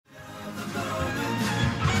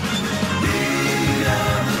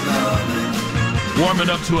Warming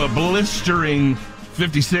up to a blistering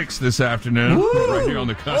 56 this afternoon. Woo! Right here on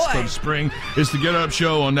the cusp of spring. It's the Get Up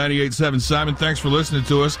Show on 98.7. Simon, thanks for listening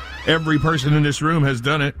to us. Every person in this room has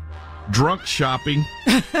done it. Drunk shopping.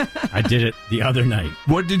 I did it the other night.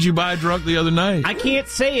 What did you buy drunk the other night? I can't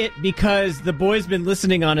say it because the boy's been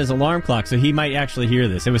listening on his alarm clock, so he might actually hear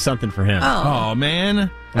this. It was something for him. Oh, man. Well,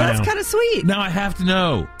 that's kind of sweet. Now I have to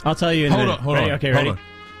know. I'll tell you in a minute. Hold on. Okay, ready?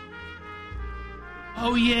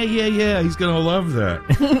 Oh, yeah. He's going to love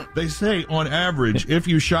that. They say, on average, if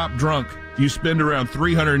you shop drunk, you spend around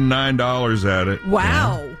 $309 at it.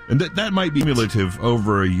 Wow. And that might be cumulative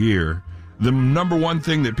over a year. The number one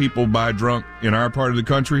thing that people buy drunk in our part of the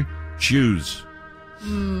country, shoes.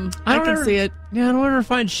 I can see it. Yeah, I don't ever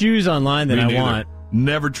find shoes online that Me I neither. want.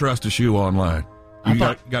 Never trust a shoe online. You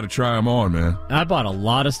got to try them on, man. I bought a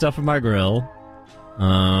lot of stuff for my grill.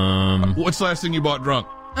 What's the last thing you bought drunk?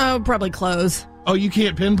 Oh, probably clothes. Oh, you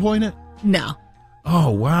can't pinpoint it? No. Oh,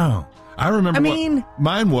 wow. I remember mean- what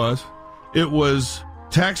mine was. It was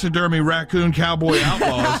taxidermy raccoon cowboy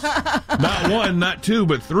outlaws. Not one, not two,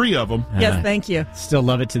 but three of them. Yes, thank you. Still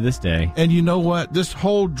love it to this day. And you know what? This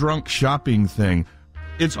whole drunk shopping thing,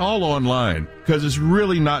 it's all online because it's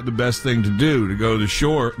really not the best thing to do to go to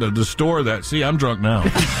the store that. See, I'm drunk now.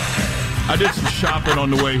 I did some shopping on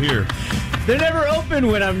the way here. They're never open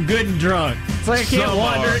when I'm good and drunk. It's like I can't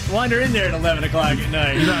Some wander in there at 11 o'clock at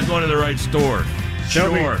night. You're not going to the right store.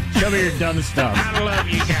 Show me your dumb stuff. I love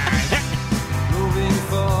you guys. Moving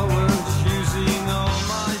forward, using all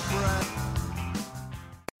my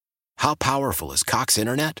breath. How powerful is Cox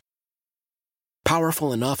Internet?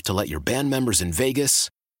 Powerful enough to let your band members in Vegas,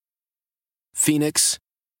 Phoenix,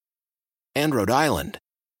 and Rhode Island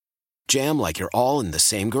jam like you're all in the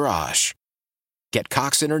same garage. Get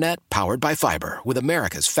Cox Internet powered by fiber with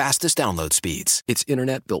America's fastest download speeds. It's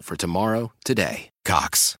internet built for tomorrow, today.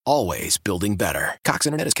 Cox, always building better. Cox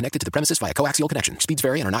Internet is connected to the premises via coaxial connection. Speeds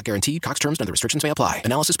vary and are not guaranteed. Cox terms and other restrictions may apply.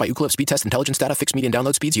 Analysis by Ookla Speed Test Intelligence Data. Fixed median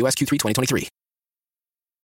download speeds. US Q3 2023.